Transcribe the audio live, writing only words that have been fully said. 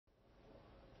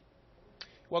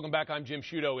Welcome back. I'm Jim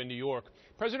Sciutto in New York.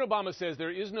 President Obama says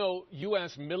there is no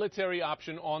U.S. military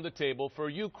option on the table for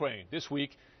Ukraine. This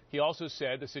week, he also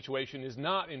said the situation is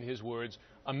not, in his words,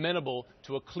 amenable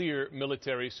to a clear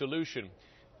military solution.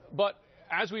 But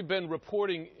as we've been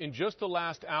reporting, in just the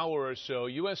last hour or so,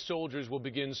 U.S. soldiers will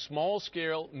begin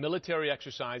small-scale military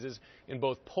exercises in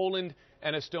both Poland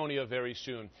and Estonia very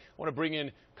soon. I want to bring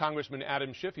in Congressman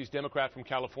Adam Schiff. He's Democrat from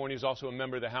California. He's also a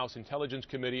member of the House Intelligence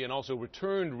Committee and also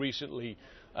returned recently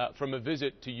from a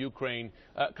visit to Ukraine.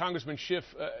 Congressman Schiff,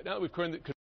 now that we've heard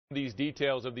these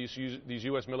details of these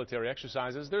U.S. military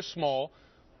exercises, they're small,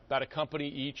 about a company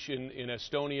each in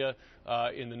Estonia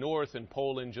in the north and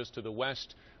Poland just to the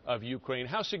west of Ukraine.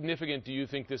 How significant do you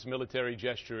think this military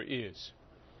gesture is?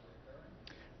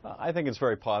 I think it's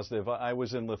very positive. I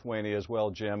was in Lithuania as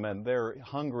well, Jim, and they're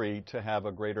hungry to have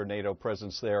a greater NATO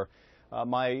presence there.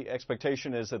 My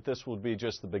expectation is that this will be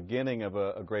just the beginning of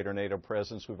a greater NATO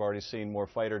presence. We've already seen more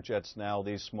fighter jets now,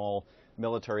 these small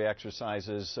military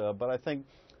exercises, but I think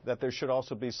that there should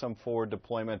also be some forward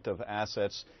deployment of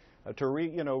assets to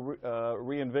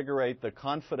reinvigorate the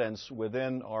confidence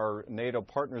within our NATO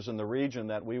partners in the region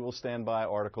that we will stand by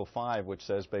Article 5, which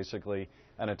says basically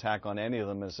an attack on any of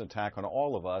them is an attack on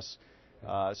all of us.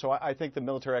 So I think the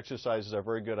military exercises are a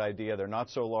very good idea. They're not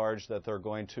so large that they're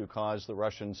going to cause the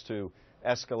Russians to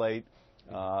escalate,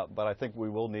 but I think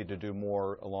we will need to do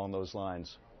more along those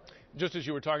lines. Just as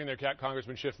you were talking there,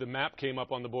 Congressman Schiff, the map came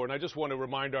up on the board, and I just want to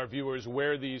remind our viewers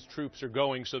where these troops are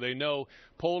going so they know.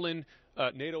 Poland,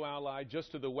 NATO ally,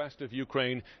 just to the west of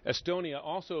Ukraine. Estonia,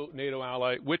 also NATO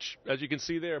ally, which, as you can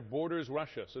see there, borders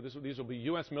Russia. So these will be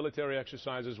U.S. military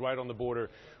exercises right on the border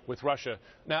with Russia.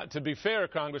 Now, to be fair,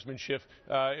 Congressman Schiff,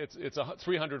 it's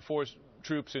 300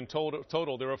 troops in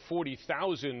total. There are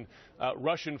 40,000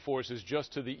 Russian forces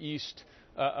just to the east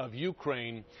of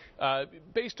Ukraine.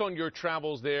 Based on your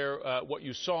travels there, what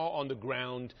you saw on the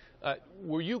ground,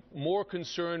 were you more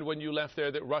concerned when you left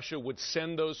there that Russia would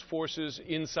send those forces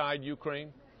inside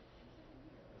Ukraine?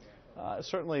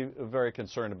 Certainly very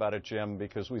concerned about it, Jim,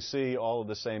 because we see all of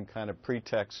the same kind of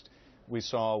pretext we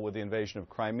saw with the invasion of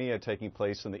Crimea taking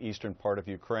place in the eastern part of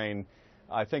Ukraine.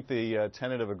 I think the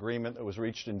tentative agreement that was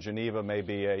reached in Geneva may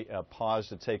be a pause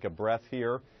to take a breath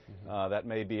here. That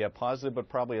may be a positive, but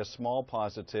probably a small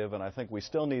positive, and I think we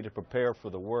still need to prepare for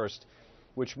the worst,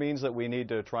 which means that we need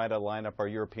to try to line up our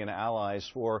European allies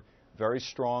for very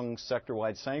strong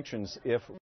sector-wide sanctions if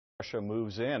Russia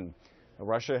moves in.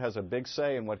 Russia has a big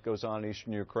say in what goes on in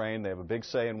eastern Ukraine. They have a big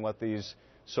say in what these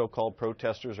so-called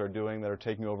protesters are doing that are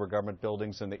taking over government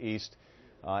buildings in the east.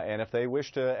 And if they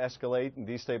wish to escalate and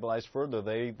destabilize further,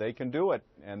 they can do it,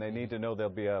 and they need to know there'll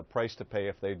be a price to pay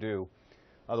if they do.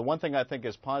 The one thing I think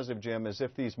is positive, Jim, is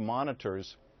if these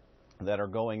monitors that are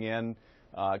going in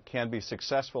can be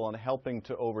successful in helping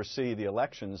to oversee the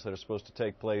elections that are supposed to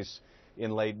take place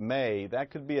in late May,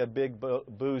 that could be a big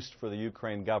boost for the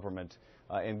Ukraine government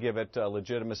and give it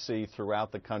legitimacy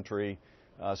throughout the country.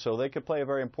 So they could play a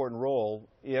very important role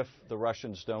if the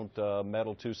Russians don't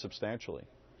meddle too substantially.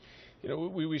 You know,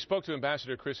 we spoke to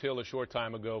Ambassador Chris Hill a short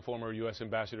time ago, former U.S.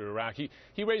 ambassador to Iraq.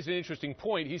 He raised an interesting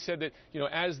point. He said that, you know,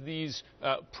 as these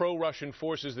pro-Russian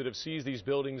forces that have seized these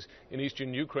buildings in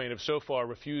eastern Ukraine have so far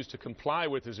refused to comply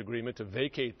with his agreement to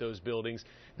vacate those buildings,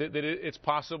 that it's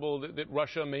possible that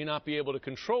Russia may not be able to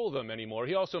control them anymore.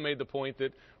 He also made the point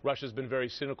that Russia's been very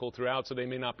cynical throughout, so they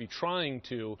may not be trying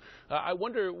to. I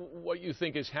wonder what you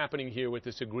think is happening here with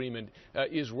this agreement.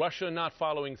 Is Russia not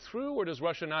following through, or does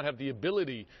Russia not have the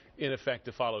ability, in effect,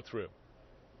 to follow through?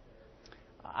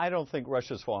 I don't think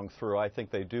Russia's falling through. I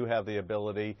think they do have the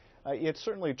ability. It's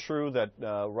certainly true that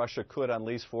Russia could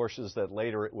unleash forces that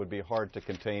later it would be hard to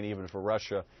contain even for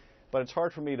Russia. But it's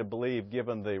hard for me to believe,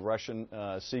 given the Russian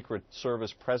Secret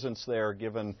Service presence there,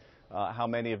 given how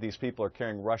many of these people are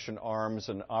carrying Russian arms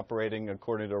and operating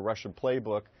according to a Russian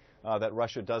playbook, that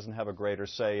Russia doesn't have a greater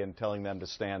say in telling them to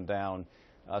stand down.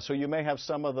 So you may have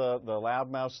some of the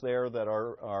loudmouths there that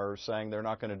are saying they're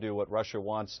not going to do what Russia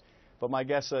wants. But my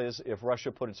guess is if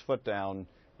Russia put its foot down,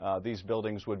 these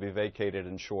buildings would be vacated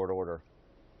in short order.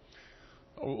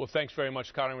 Well, thanks very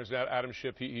much, Congressman Adam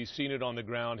Schiff. He's seen it on the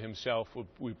ground himself.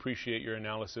 We appreciate your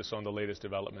analysis on the latest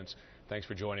developments. Thanks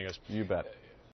for joining us. You bet.